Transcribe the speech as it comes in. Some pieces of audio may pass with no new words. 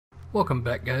Welcome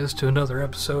back, guys, to another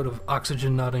episode of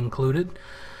Oxygen Not Included.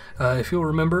 If you'll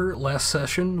remember, last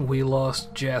session we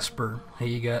lost Jasper.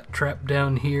 He got trapped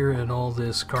down here in all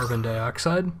this carbon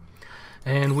dioxide,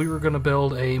 and we were going to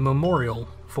build a memorial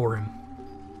for him.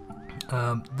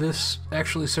 This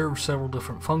actually serves several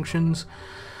different functions.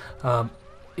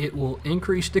 It will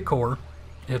increase decor,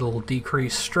 it'll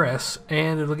decrease stress,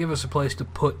 and it'll give us a place to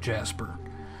put Jasper.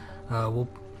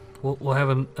 We'll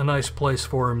have a nice place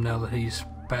for him now that he's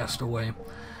passed away.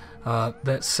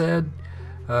 That said,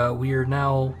 we are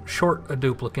now short a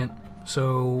duplicate,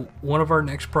 so one of our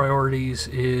next priorities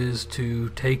is to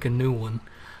take a new one.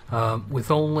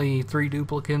 With only 3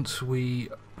 duplicates, we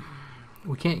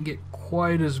can't get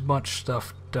quite as much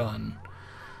stuff done.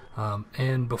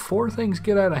 And before things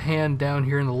get out of hand down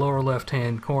here in the lower left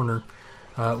hand corner,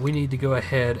 we need to go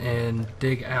ahead and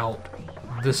dig out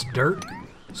this dirt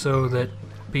so that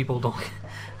people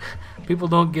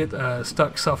don't get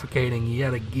stuck suffocating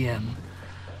yet again.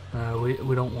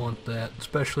 We don't want that,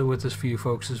 especially with as few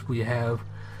folks as we have.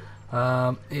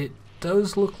 It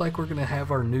does look like we're going to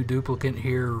have our new duplicate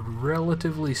here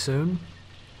relatively soon.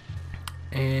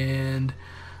 And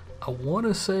I want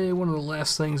to say one of the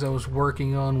last things I was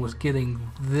working on was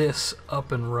getting this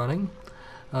up and running.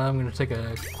 I'm going to take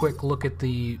a quick look at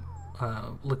the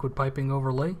liquid piping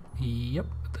overlay. Yep,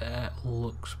 that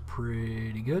looks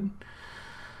pretty good.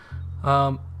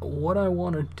 What I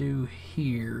want to do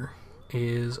here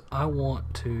is I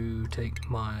want to take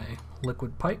my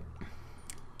liquid pipe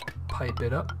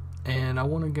it up, and I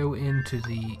want to go into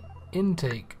the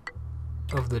intake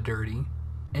of the dirty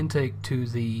intake to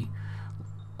the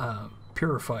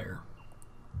purifier,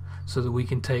 so that we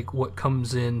can take what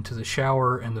comes into the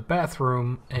shower and the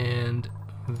bathroom and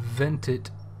vent it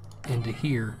into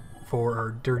here for our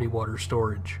dirty water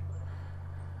storage.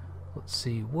 Let's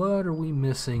see, what are we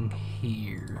missing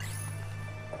here?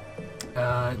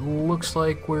 It looks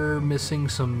like we're missing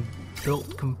some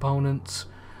built components.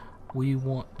 We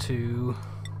want to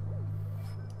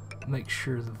make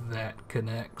sure that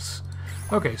connects.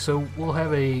 Okay, so we'll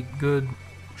have a good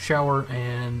shower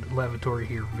and lavatory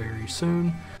here very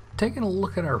soon. Taking a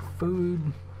look at our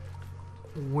food,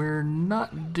 we're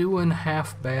not doing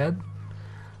half bad.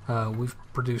 We've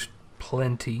produced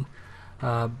plenty.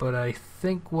 But I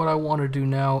think what I want to do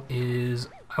now is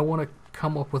I want to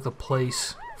come up with a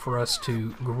place for us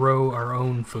to grow our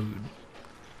own food.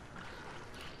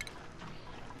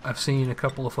 I've seen a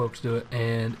couple of folks do it,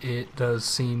 and it does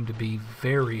seem to be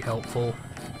very helpful.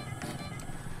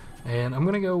 And I'm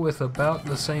going to go with about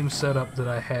the same setup that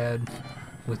I had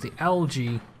with the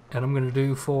algae, and I'm going to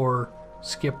do for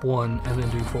skip 1 and then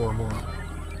do 4 more.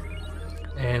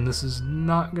 And this is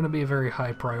not going to be a very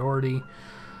high priority.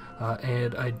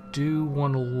 And I do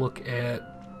want to look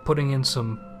at putting in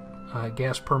some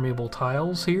gas permeable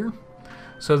tiles here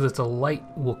so that the light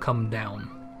will come down.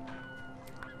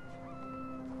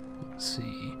 Let's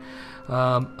see.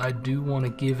 I do want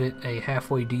to give it a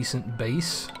halfway decent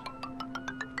base.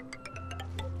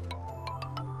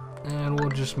 And we'll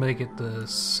just make it the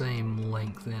same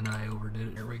length, and I overdid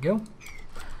it. There we go.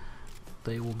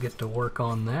 They will get to work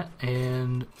on that,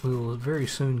 and we will very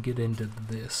soon get into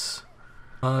this.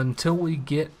 Until we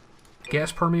get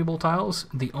gas permeable tiles,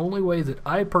 the only way that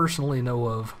I personally know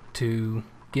of to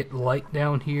get light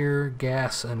down here,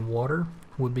 gas and water,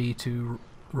 would be to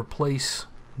replace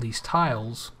these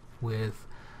tiles with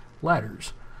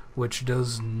ladders, which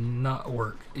does not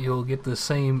work. You'll get the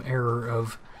same error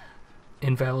of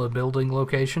invalid building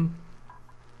location,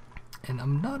 and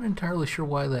I'm not entirely sure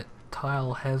why that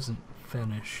tile hasn't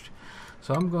finished.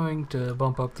 So I'm going to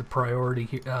bump up the priority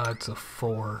here. It's a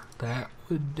 4. That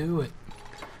would do it.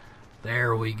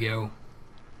 There we go.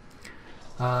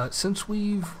 Since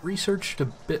we've researched a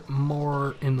bit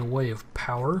more in the way of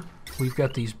power, we've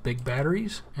got these big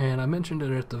batteries, and I mentioned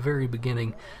it at the very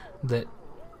beginning that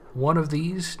one of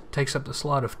these takes up the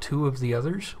slot of 2 of the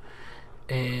others,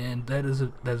 and that is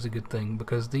a good thing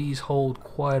because these hold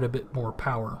quite a bit more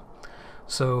power.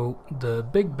 So the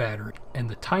big battery and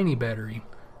the tiny battery,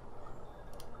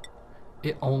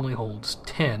 it only holds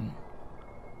 10,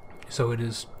 so it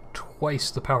is twice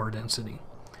the power density,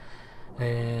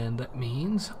 and that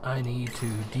means I need to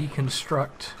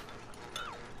deconstruct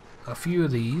a few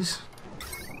of these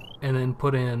and then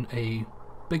put in a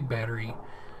big battery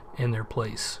in their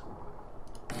place.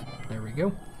 There we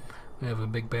go. We have a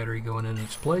big battery going in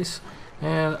its place,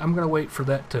 and I'm going to wait for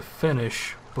that to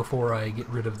finish before I get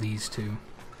rid of these 2.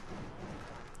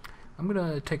 I'm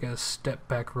going to take a step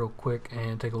back real quick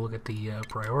and take a look at the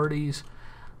priorities.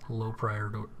 Low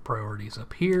priorities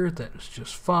up here. That is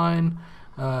just fine.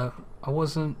 I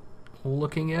wasn't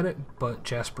looking at it, but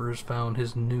Jasper has found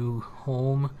his new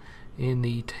home in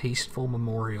the Tasteful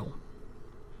Memorial.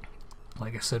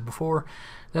 Like I said before,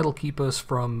 that'll keep us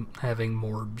from having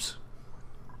morbs.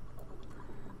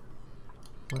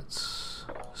 Let's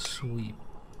sweep.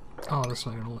 Oh, that's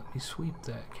not going to let me sweep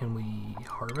that. Can we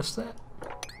harvest that?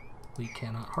 We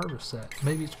cannot harvest that.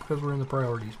 Maybe it's because we're in the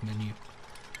priorities menu.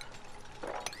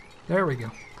 There we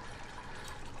go.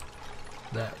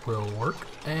 That will work.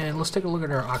 And let's take a look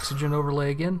at our oxygen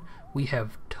overlay again. We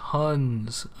have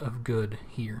tons of good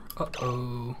here.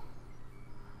 Uh-oh.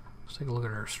 Let's take a look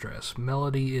at our stress.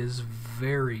 Melody is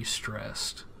very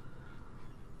stressed.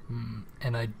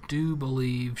 And I do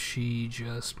believe she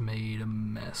just made a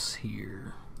mess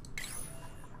here.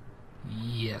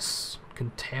 Yes.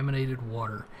 Contaminated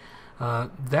water.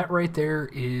 That right there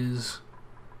is...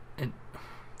 and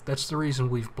that's the reason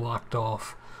we've blocked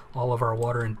off all of our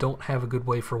water and don't have a good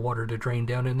way for water to drain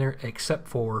down in there except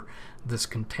for this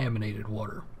contaminated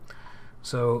water.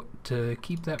 So to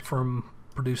keep that from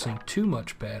producing too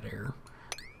much bad air,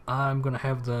 I'm going to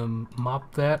have them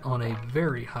mop that on a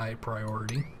very high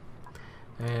priority,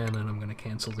 and then I'm going to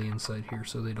cancel the inside here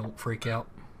so they don't freak out.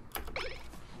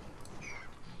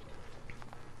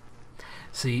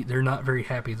 See, they're not very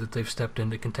happy that they've stepped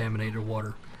into contaminated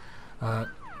water.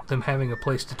 Them having a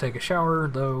place to take a shower,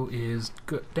 though, is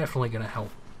definitely going to help.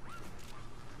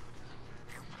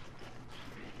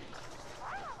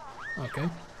 Okay,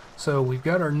 so we've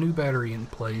got our new battery in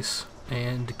place,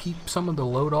 and to keep some of the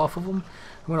load off of them,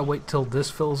 I'm going to wait till this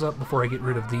fills up before I get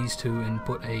rid of these two and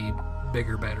put a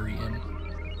bigger battery in.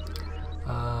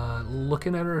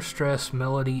 Looking at our stress,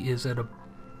 Melody is at a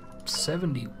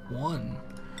 71.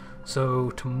 So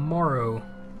tomorrow,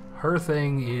 her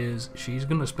thing is she's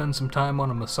going to spend some time on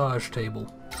a massage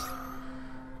table.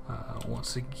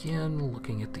 Once again,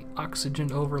 looking at the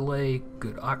oxygen overlay,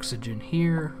 good oxygen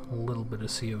here, a little bit of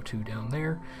CO2 down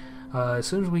there. As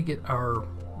soon as we get our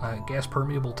gas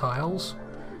permeable tiles,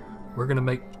 we're going to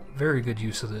make very good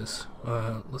use of this.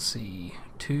 Let's see,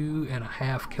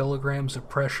 2.5 kilograms of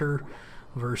pressure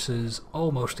versus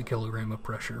almost a kilogram of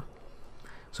pressure.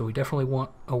 So we definitely want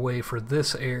a way for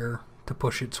this air to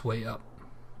push its way up.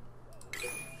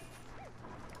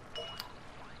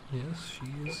 Yes,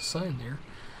 she is assigned there.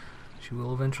 She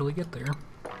will eventually get there.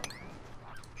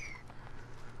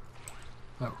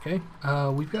 Okay,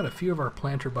 we've got a few of our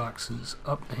planter boxes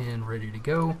up and ready to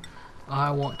go.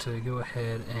 I want to go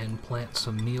ahead and plant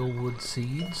some mealwood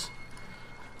seeds.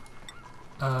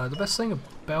 The best thing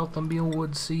about the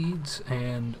mealwood seeds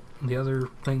and the other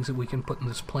things that we can put in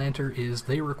this planter is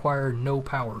they require no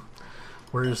power,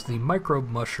 whereas the microbe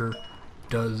musher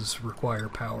does require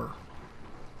power.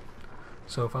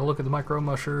 So if I look at the microbe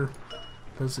musher,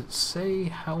 does it say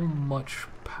how much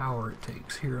power it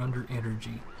takes here under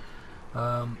energy?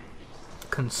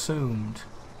 Consumed.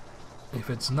 If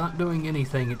it's not doing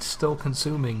anything, it's still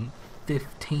consuming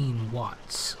 15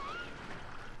 watts.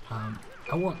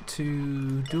 I want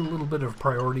to do a little bit of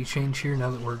priority change here now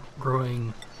that we're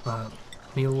growing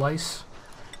meal lice,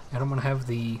 and I'm going to have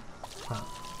the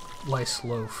lice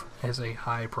loaf as a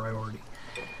high priority.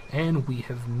 And we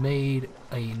have made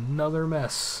another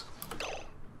mess.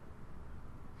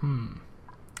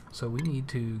 So we need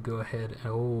to go ahead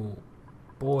and, oh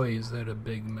boy, is that a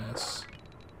big mess.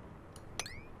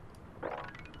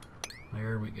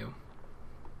 There we go.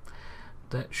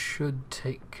 That should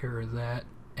take care of that.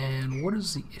 And what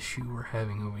is the issue we're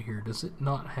having over here? Does it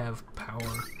not have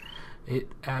power? It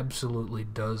absolutely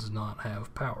does not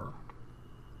have power.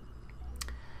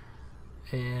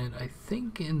 And I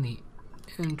think in the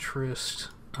interest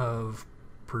of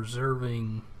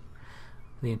preserving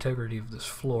the integrity of this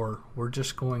floor, we're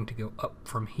just going to go up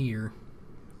from here.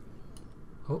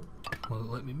 Oh, will it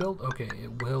let me build? Okay,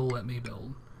 it will let me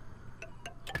build.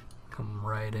 Come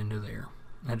right into there.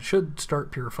 And it should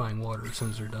start purifying water as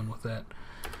soon as they're done with that.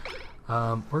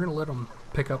 We're going to let them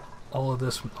pick up all of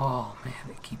this. Oh man,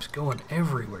 it keeps going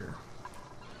everywhere.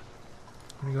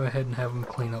 I'm going to go ahead and have them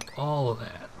clean up all of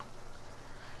that.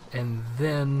 And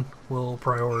then we'll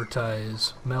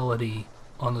prioritize Melody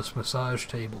on this massage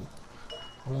table.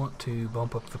 I want to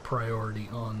bump up the priority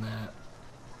on that.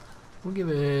 We'll give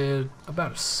it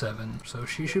about a 7, so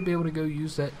she should be able to go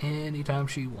use that anytime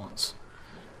she wants.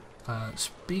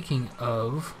 Speaking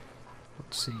of,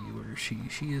 let's see, where is she?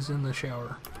 She is in the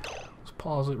shower. Let's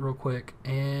pause it real quick.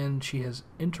 And she has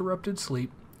interrupted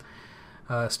sleep,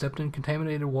 stepped in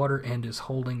contaminated water, and is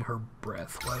holding her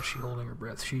breath. Why is she holding her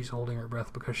breath? She's holding her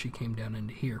breath because she came down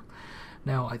into here.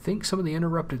 Now, I think some of the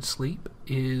interrupted sleep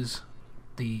is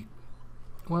the,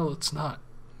 well, it's not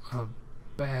a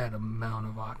bad amount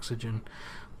of oxygen,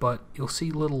 but you'll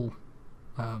see little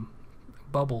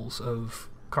bubbles of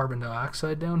carbon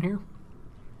dioxide down here,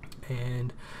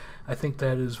 and I think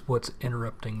that is what's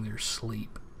interrupting their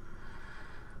sleep.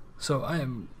 So I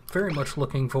am very much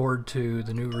looking forward to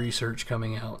the new research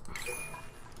coming out.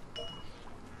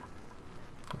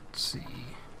 Let's see.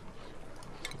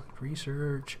 Select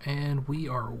research, and we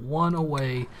are one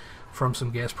away from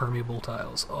some gas permeable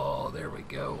tiles. Oh, there we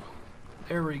go.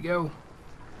 There we go.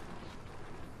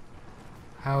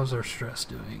 How's our stress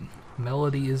doing?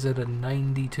 Melody is at a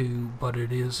 92, but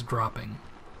it is dropping.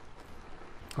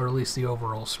 Or at least the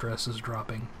overall stress is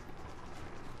dropping.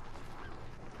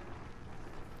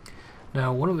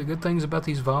 Now, one of the good things about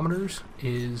these vomiters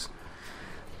is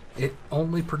it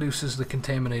only produces the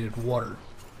contaminated water.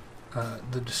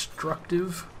 The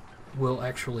destructive will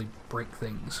actually break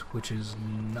things, which is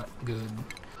not good.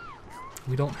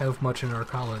 We don't have much in our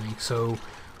colony, so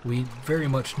we very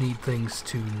much need things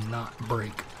to not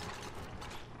break.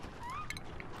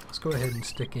 Let's go ahead and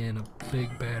stick in a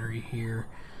big battery here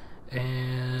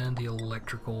and the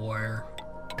electrical wire.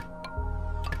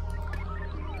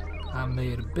 I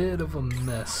made a bit of a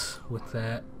mess with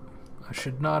that. I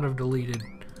should not have deleted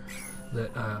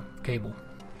that cable.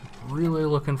 Really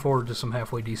looking forward to some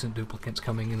halfway decent duplicates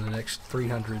coming in the next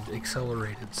 300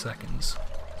 accelerated seconds.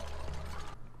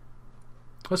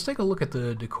 Let's take a look at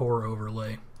the decor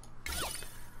overlay.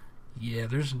 Yeah,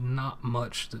 there's not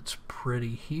much that's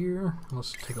pretty here.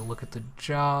 Let's take a look at the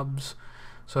jobs.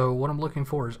 So what I'm looking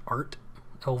for is art.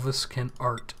 Elvis can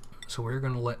art. So we're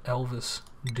going to let Elvis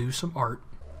do some art.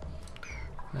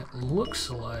 That looks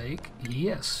like,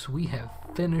 yes, we have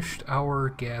finished our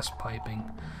gas piping.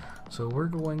 So we're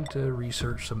going to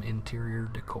research some interior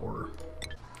decor.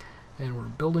 And we're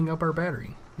building up our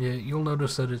battery. Yeah, you'll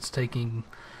notice that it's taking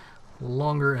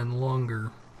longer and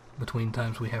longer between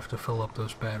times we have to fill up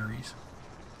those batteries.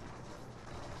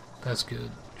 That's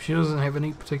good. She doesn't have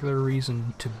any particular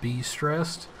reason to be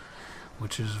stressed,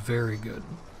 which is very good.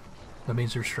 That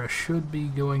means her stress should be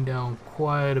going down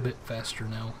quite a bit faster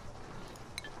now.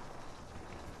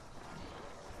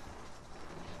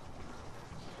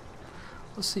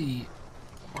 Let's see,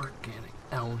 organic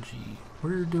algae.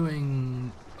 We're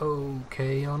doing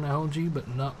okay on algae, but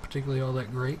not particularly all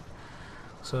that great.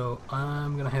 So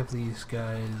I'm gonna have these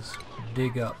guys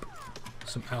dig up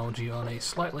some algae on a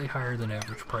slightly higher than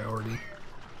average priority.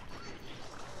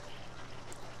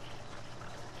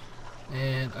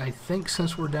 And I think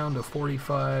since we're down to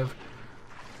 45,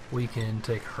 we can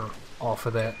take her off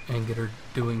of that and get her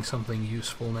doing something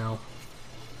useful now.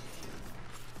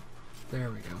 There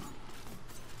we go.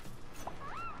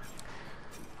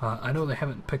 I know they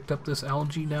haven't picked up this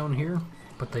algae down here,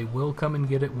 but they will come and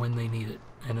get it when they need it,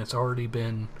 and it's already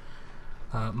been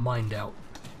mined out.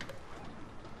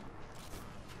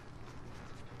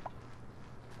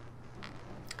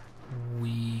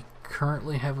 We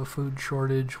currently have a food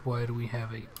shortage. Why do we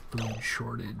have a food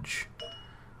shortage?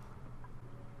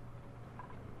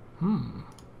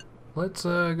 Let's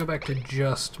go back to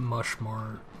just mush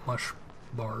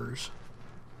bars.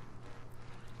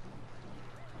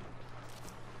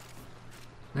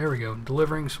 There we go,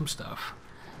 delivering some stuff.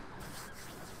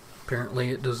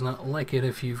 Apparently it does not like it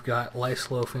if you've got lice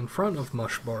loaf in front of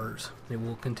mush bars. It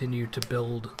will continue to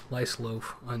build lice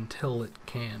loaf until it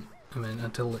can.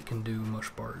 Until it can do mush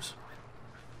bars.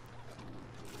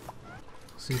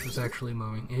 See if it's actually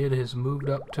moving. It has moved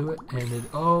up to it, and it,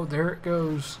 oh, there it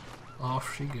goes.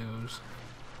 Off she goes.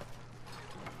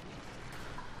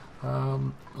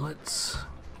 Let's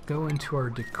go into our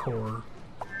decor.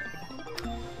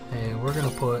 And we're gonna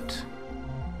put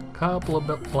a couple of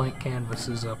blank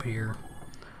canvases up here.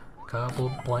 Couple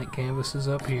of blank canvases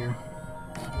up here.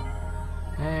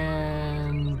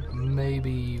 And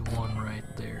maybe one right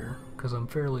there, because I'm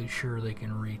fairly sure they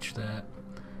can reach that.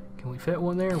 Can we fit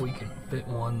one there? We can fit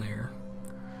one there.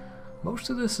 Most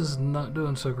of this is not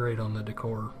doing so great on the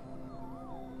decor.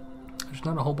 There's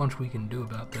not a whole bunch we can do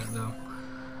about that though.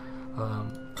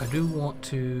 I do want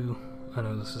to, I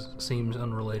know this seems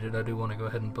unrelated, I do want to go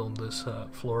ahead and build this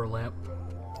floor lamp.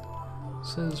 It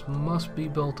says must be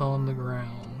built on the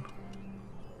ground.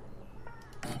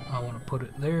 I want to put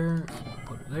it there, I want to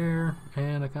put it there,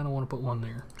 and I kind of want to put one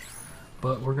there.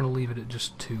 But we're going to leave it at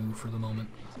just 2 for the moment.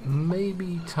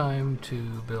 Maybe time to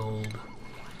build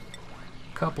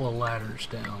a couple of ladders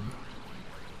down.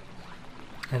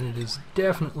 And it is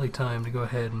definitely time to go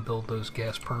ahead and build those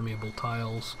gas permeable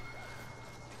tiles.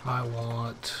 I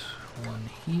want one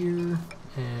here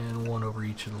and one over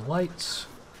each of the lights.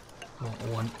 I want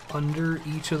one under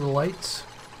each of the lights,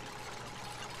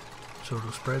 so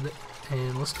it'll spread it.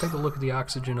 And let's take a look at the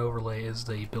oxygen overlay as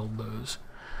they build those.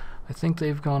 I think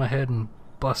they've gone ahead and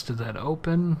busted that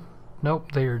open.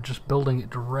 Nope, they are just building it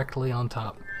directly on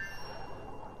top.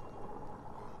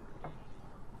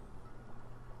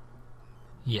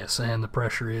 Yes, and the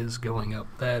pressure is going up.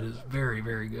 That is very,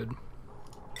 very good.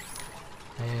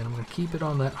 And I'm going to keep it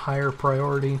on that higher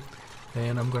priority,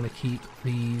 and I'm going to keep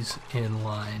these in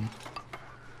line.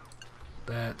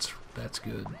 That's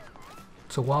good.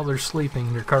 So while they're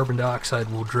sleeping, their carbon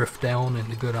dioxide will drift down and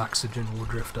the good oxygen will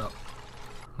drift up.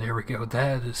 There we go.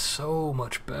 That is so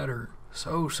much better.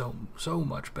 So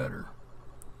much better.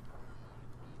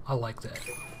 I like that.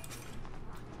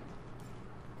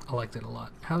 I like that a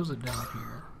lot. How's it down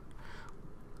here?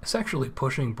 It's actually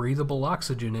pushing breathable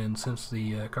oxygen in, since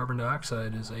the carbon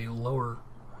dioxide is a lower...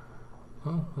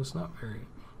 Oh, it's not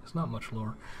much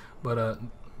lower. But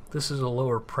this is a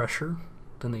lower pressure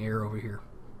than the air over here.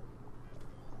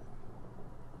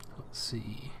 Let's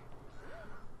see.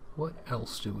 What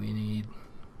else do we need?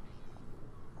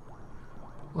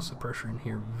 What's the pressure in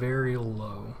here? Very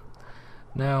low.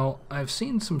 Now, I've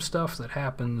seen some stuff that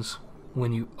happens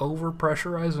when you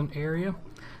over-pressurize an area.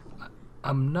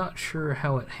 I'm not sure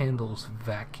how it handles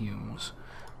vacuums,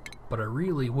 but I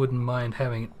really wouldn't mind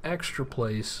having an extra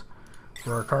place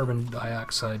for our carbon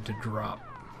dioxide to drop.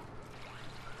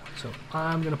 So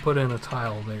I'm going to put in a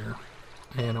tile there,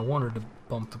 and I wanted to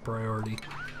bump the priority.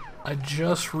 I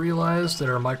just realized that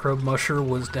our microbe musher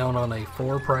was down on a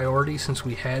 4 priority since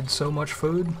we had so much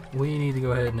food. We need to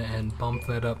go ahead and bump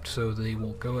that up so they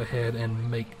will go ahead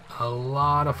and make a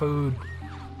lot of food,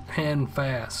 and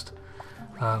fast.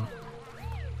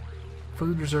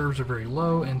 Food reserves are very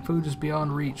low, and food is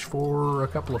beyond reach for a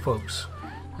couple of folks.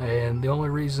 And the only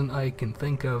reason I can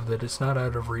think of that it's not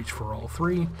out of reach for all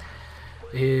 3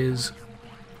 is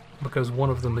because one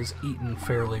of them has eaten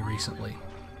fairly recently.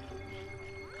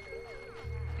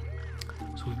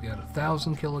 So we've got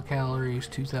 1,000 kilocalories,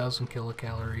 2,000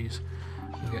 kilocalories.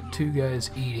 We've got 2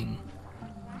 guys eating.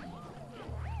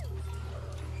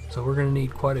 So we're going to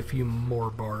need quite a few more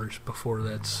bars before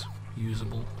that's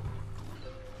usable.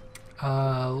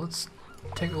 Let's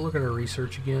take a look at our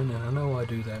research again, and I know I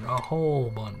do that a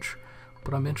whole bunch,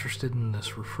 but I'm interested in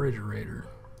this refrigerator.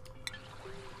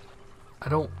 I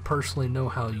don't personally know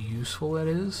how useful that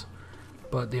is,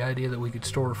 but the idea that we could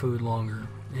store food longer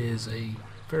is a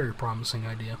very promising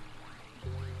idea.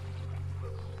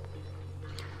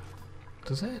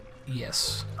 Does that?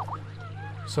 Yes.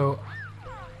 So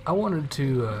I wanted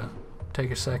to take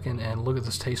a second and look at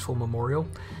this tasteful memorial.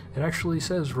 It actually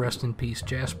says "Rest in peace,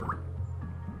 Jasper."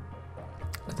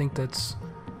 I think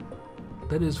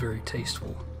that is very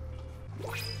tasteful.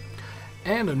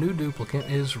 And a new duplicant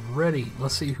is ready.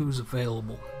 Let's see who's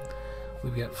available.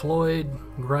 We've got Floyd,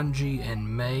 Grungy,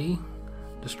 and May.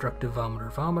 Destructive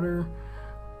Vomiter,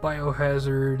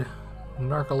 Biohazard,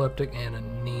 Narcoleptic, and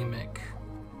Anemic.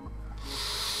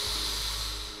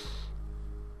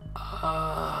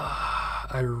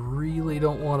 I really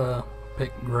don't want to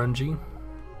pick Grungy,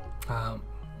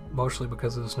 mostly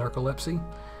because of this narcolepsy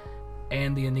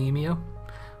and the anemia,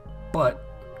 but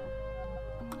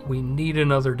we need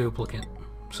another duplicant,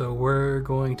 so we're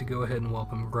going to go ahead and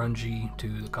welcome Grungy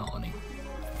to the colony.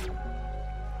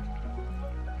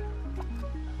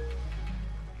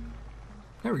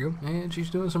 There we go, and she's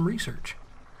doing some research.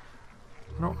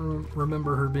 I don't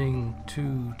remember her being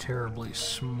too terribly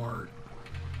smart.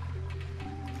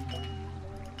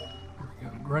 There we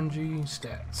go, Grungy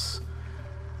stats.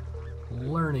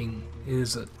 Learning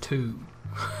is a 2.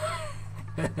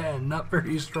 Not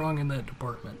very strong in that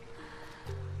department.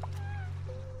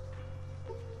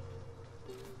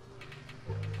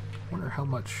 Wonder how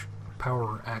much power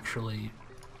we're actually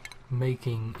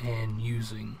making and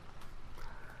using.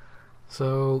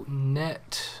 So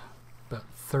net about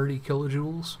 30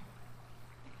 kilojoules.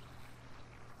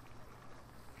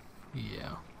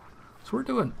 Yeah. So we're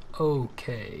doing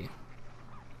okay.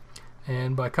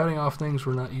 And by cutting off things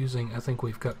we're not using, I think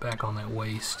we've cut back on that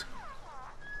waste.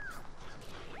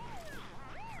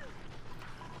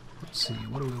 Let's see,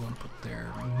 what do we want to put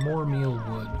there? More meal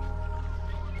wood.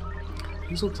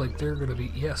 These look like they're going to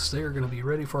be, yes, they're going to be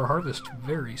ready for harvest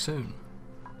very soon.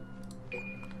 Let's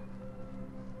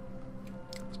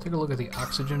take a look at the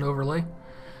oxygen overlay.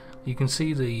 You can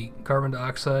see the carbon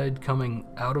dioxide coming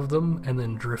out of them and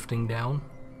then drifting down.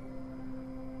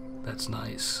 That's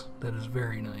nice. That is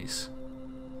very nice.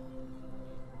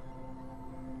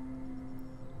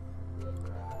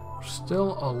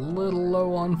 Still a little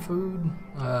low on food,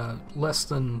 less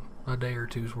than a day or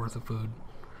two's worth of food.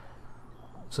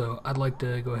 So I'd like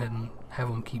to go ahead and have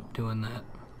them keep doing that.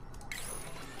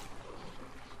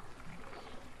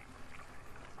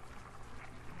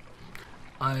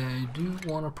 I do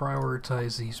want to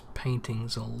prioritize these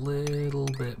paintings a little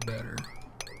bit better.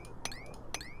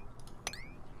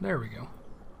 There we go.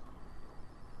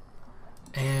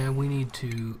 And we need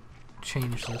to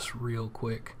change this real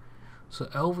quick. So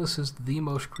Elvis is the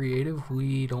most creative.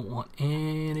 We don't want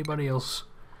anybody else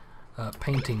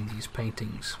painting these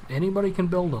paintings. Anybody can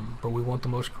build them, but we want the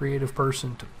most creative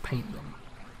person to paint them.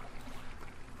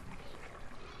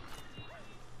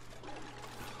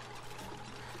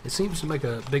 It seems to make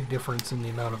a big difference in the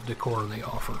amount of decor they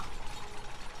offer.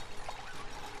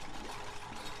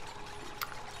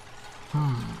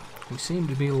 We seem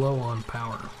to be low on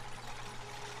power.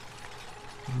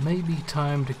 Maybe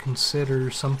time to consider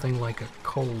something like a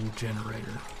coal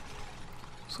generator.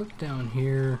 Let's look down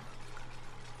here.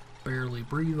 Barely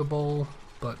breathable,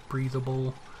 but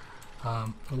breathable.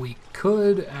 We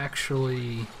could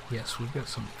actually... Yes, we've got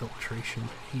some filtration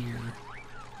here.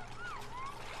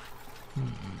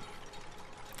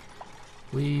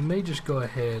 We may just go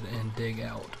ahead and dig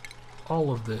out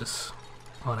all of this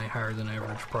on a higher than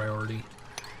average priority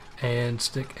and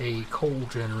stick a coal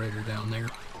generator down there.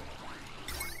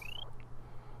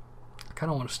 I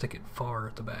kind of want to stick it far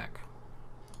at the back.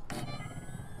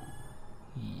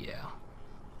 Yeah.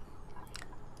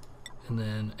 And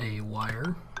then a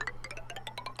wire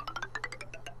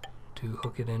to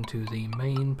hook it into the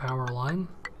main power line.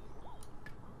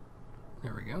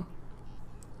 There we go.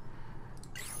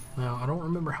 Now, I don't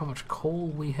remember how much coal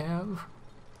we have,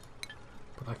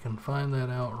 but I can find that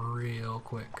out real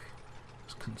quick.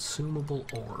 It's consumable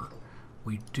ore.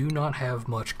 We do not have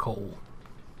much coal.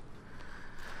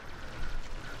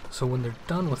 So when they're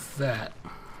done with that...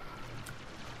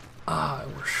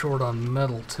 we're short on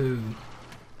metal too.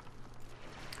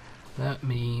 That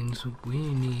means we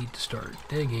need to start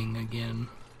digging again.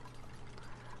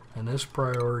 And this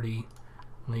priority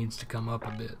needs to come up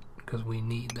a bit, because we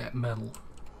need that metal.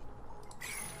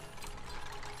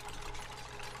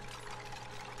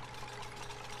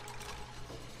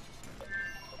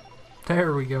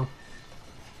 There we go.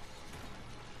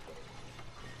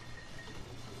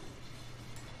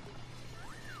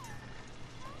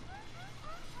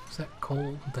 Is that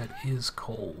coal? That is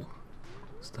coal.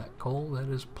 Is that coal? That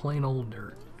is plain old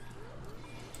dirt.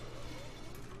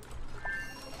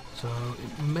 So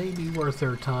it may be worth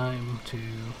our time to,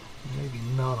 maybe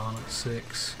not on a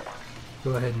 6,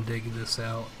 go ahead and dig this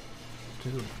out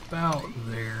to about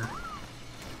there.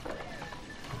 There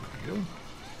we go.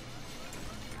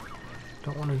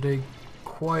 Don't want to dig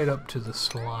quite up to the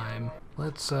slime.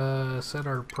 Let's set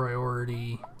our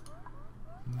priority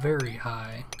very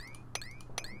high.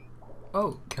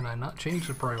 Oh, can I not change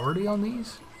the priority on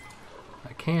these?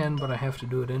 I can, but I have to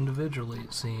do it individually,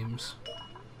 it seems.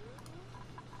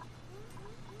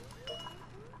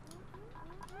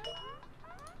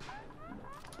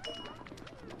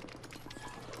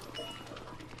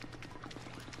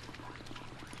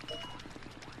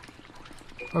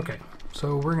 Okay,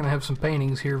 so we're going to have some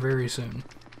paintings here very soon.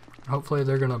 Hopefully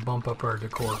they're going to bump up our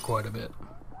decor quite a bit.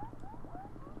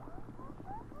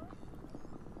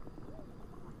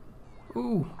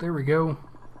 Ooh, there we go.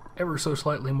 Ever so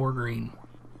slightly more green.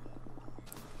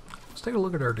 Let's take a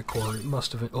look at our decor. It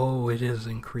must have... Oh, it has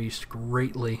increased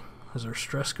greatly. Has our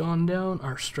stress gone down?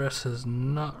 Our stress has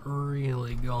not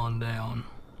really gone down.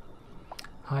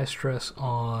 High stress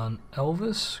on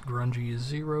Elvis. Grungy is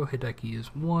 0. Hideki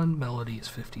is 1. Melody is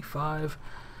 55.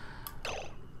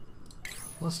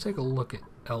 Let's take a look at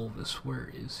Elvis. Where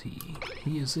is he?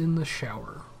 He is in the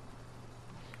shower.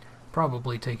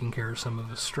 Probably taking care of some of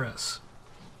his stress.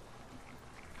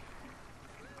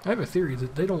 I have a theory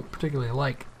that they don't particularly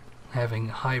like having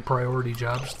high priority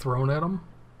jobs thrown at them.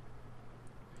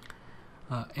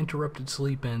 Interrupted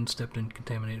sleep and stepped in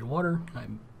contaminated water.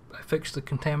 I fixed the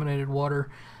contaminated water,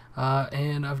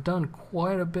 and I've done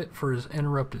quite a bit for his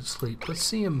interrupted sleep. Let's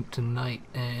see him tonight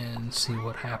and see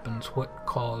what happens, what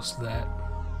caused that.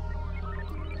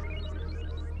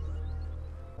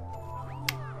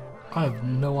 I have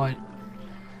no idea.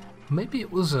 Maybe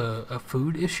it was a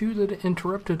food issue that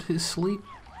interrupted his sleep.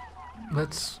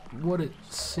 That's what it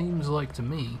seems like to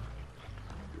me.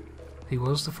 He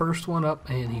was the first one up,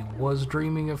 and he was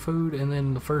dreaming of food, and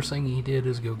then the first thing he did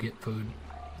is go get food.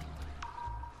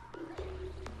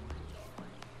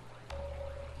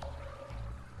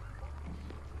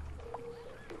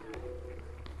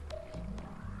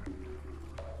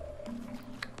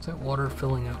 Is that water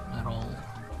filling up at all?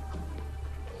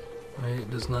 It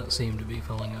does not seem to be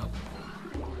filling up.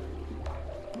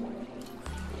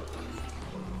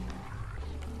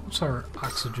 What's our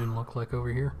oxygen look like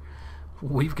over here?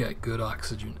 We've got good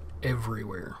oxygen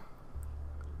everywhere.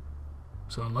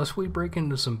 So unless we break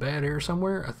into some bad air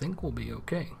somewhere, I think we'll be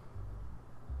okay.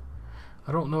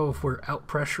 I don't know if we're out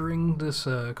pressuring this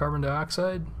carbon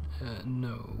dioxide.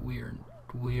 No, we are.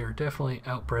 we are definitely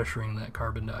outpressuring that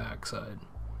carbon dioxide.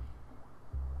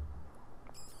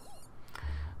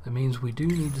 That means we do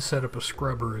need to set up a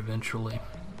scrubber eventually.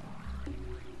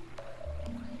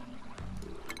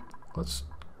 Let's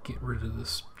get rid of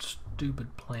this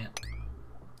stupid plant.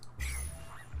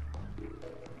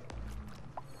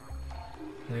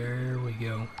 There we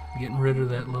go. Getting rid of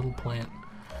that little plant.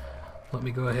 Let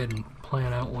me go ahead and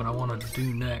plan out what I want to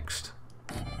do next.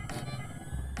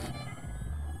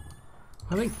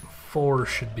 I think 4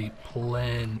 should be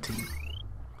plenty.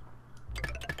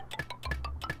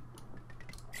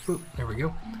 Oop, there we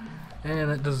go. And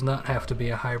it does not have to be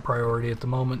a high priority at the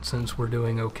moment since we're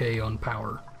doing okay on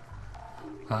power.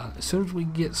 As soon as we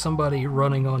get somebody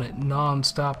running on it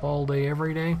non-stop all day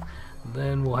every day,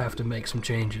 then we'll have to make some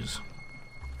changes.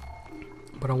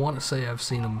 But I want to say I've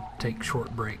seen them take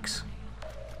short breaks.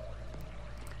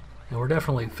 And we're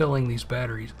definitely filling these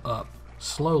batteries up.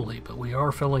 Slowly, but we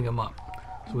are filling them up.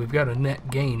 So we've got a net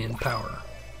gain in power.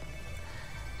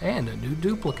 And a new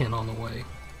duplicant on the way.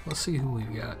 Let's see who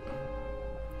we've got.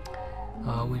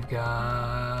 We've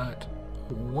got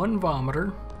one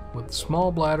vomiter with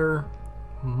small bladder,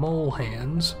 mole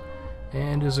hands,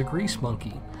 and is a grease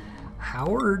monkey.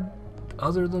 Howard,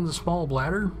 other than the small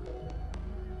bladder,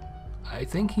 I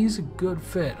think he's a good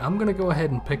fit. I'm going to go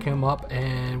ahead and pick him up,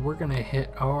 and we're going to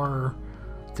hit our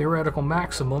theoretical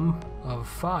maximum of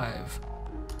 5.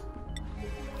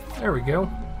 There we go.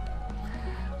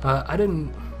 I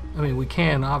mean, we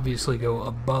can obviously go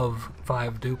above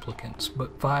 5 duplicates,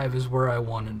 but 5 is where I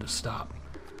wanted to stop.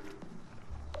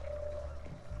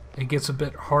 It gets a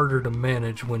bit harder to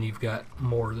manage when you've got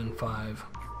more than 5.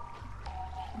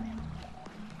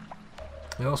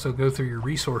 They also go through your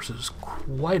resources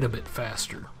quite a bit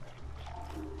faster.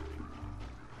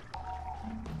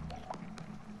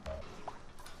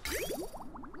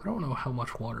 I don't know how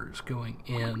much water is going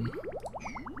in.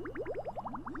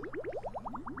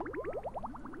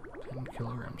 10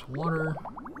 kilograms water.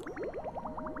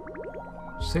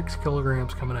 6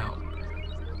 kilograms coming out.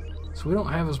 So we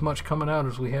don't have as much coming out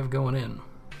as we have going in.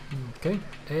 Okay,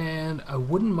 and I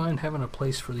wouldn't mind having a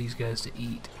place for these guys to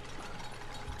eat.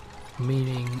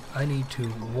 Meaning I need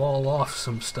to wall off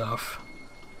some stuff.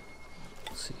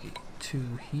 Let's see,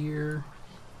 2 here.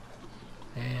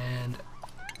 And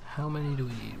how many do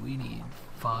we need? We need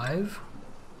 5.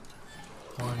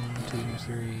 1, 2,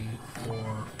 3,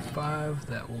 4, 5.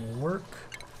 That will work.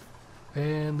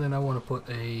 And then I want to put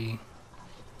a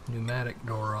pneumatic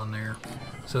door on there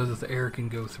so that the air can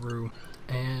go through.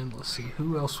 And let's see,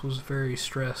 who else was very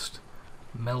stressed?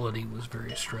 Melody was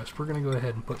very stressed. We're going to go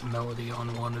ahead and put Melody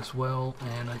on one as well.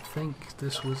 And I think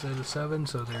this was at a 7,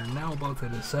 so they're now both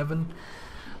at a 7.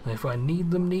 And if I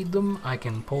need them, I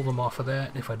can pull them off of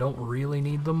that. If I don't really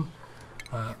need them,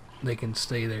 they can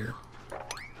stay there.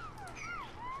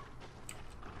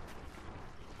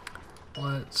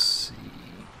 Let's see.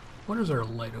 What does our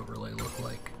light overlay look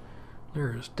like?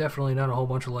 There's definitely not a whole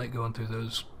bunch of light going through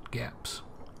those gaps.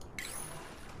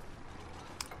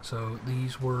 So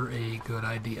these were a good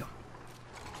idea.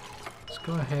 Let's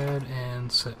go ahead and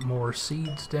set more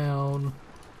seeds down.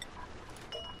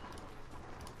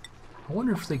 I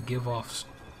wonder if they give off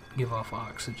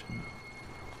oxygen.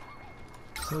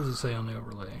 What does it say on the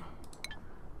overlay?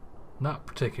 Not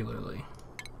particularly.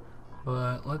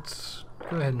 But let's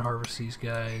go ahead and harvest these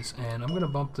guys, and I'm going to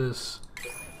bump this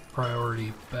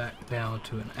priority back down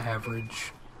to an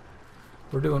average.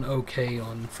 We're doing okay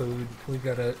on food. We've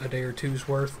got a day or two's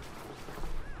worth.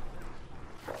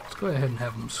 Let's go ahead and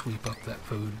have them sweep up that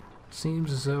food.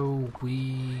 Seems as though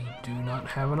we do not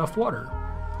have enough water.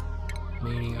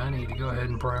 Meaning I need to go ahead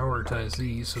and prioritize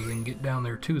these so they can get down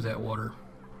there to that water.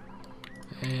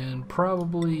 And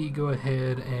probably go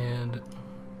ahead and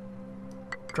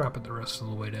drop it the rest of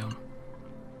the way down.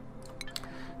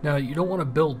 Now you don't want to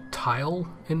build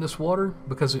tile in this water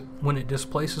because when it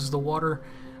displaces the water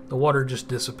just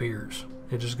disappears.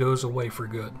 It just goes away for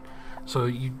good. So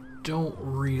you don't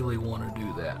really want to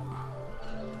do that.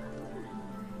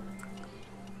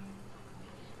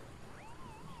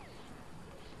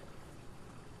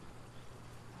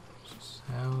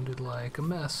 Sounded like a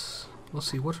mess. Let's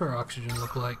see, what's our oxygen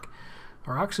look like?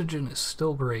 Our oxygen is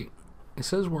still great. It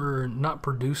says we're not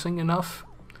producing enough.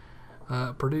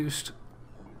 Produced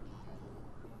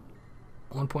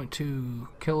 1.2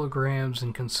 kilograms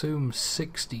and consumed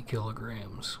 60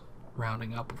 kilograms.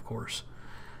 Rounding up, of course.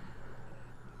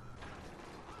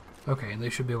 Okay, and they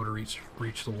should be able to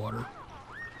reach the water.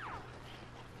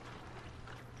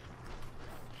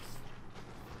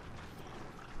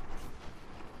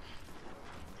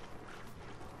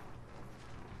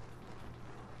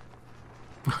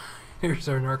 Here's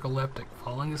our narcoleptic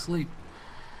falling asleep.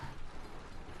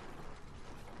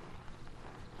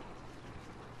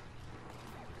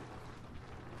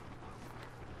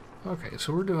 Okay,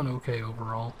 so we're doing okay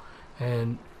overall.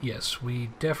 And yes, we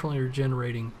definitely are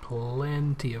generating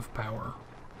plenty of power.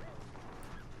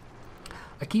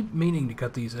 I keep meaning to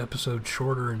cut these episodes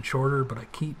shorter and shorter, but I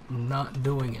keep not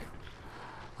doing it.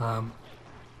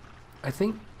 I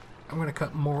think I'm going to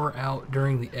cut more out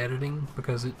during the editing,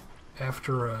 because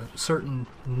after a certain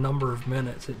number of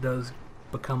minutes it does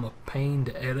become a pain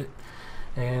to edit,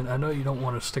 and I know you don't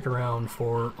want to stick around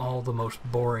for all the most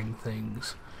boring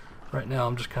things. Right now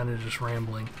I'm just kind of just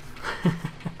rambling.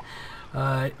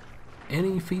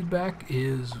 Any feedback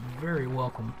is very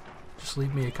welcome. Just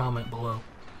leave me a comment below.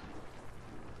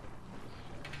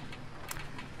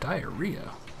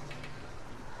 Diarrhea.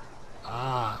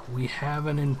 Ah, we have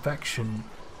an infection.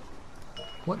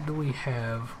 What do we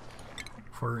have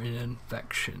for an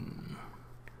infection?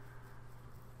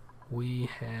 We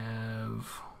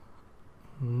have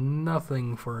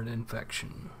nothing for an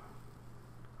infection.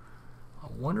 I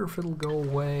wonder if it'll go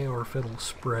away or if it'll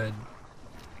spread.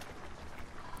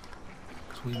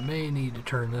 Because we may need to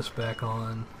turn this back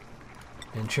on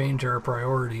and change our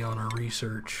priority on our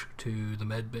research to the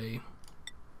med bay.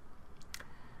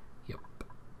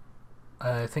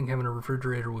 I think having a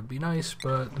refrigerator would be nice,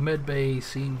 but the med bay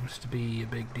seems to be a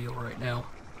big deal right now.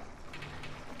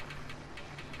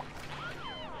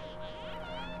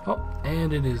 Oh,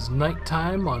 and it is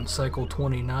nighttime on cycle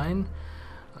 29.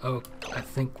 Oh, I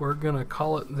think we're gonna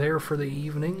call it there for the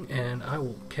evening, and I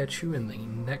will catch you in the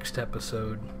next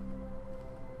episode.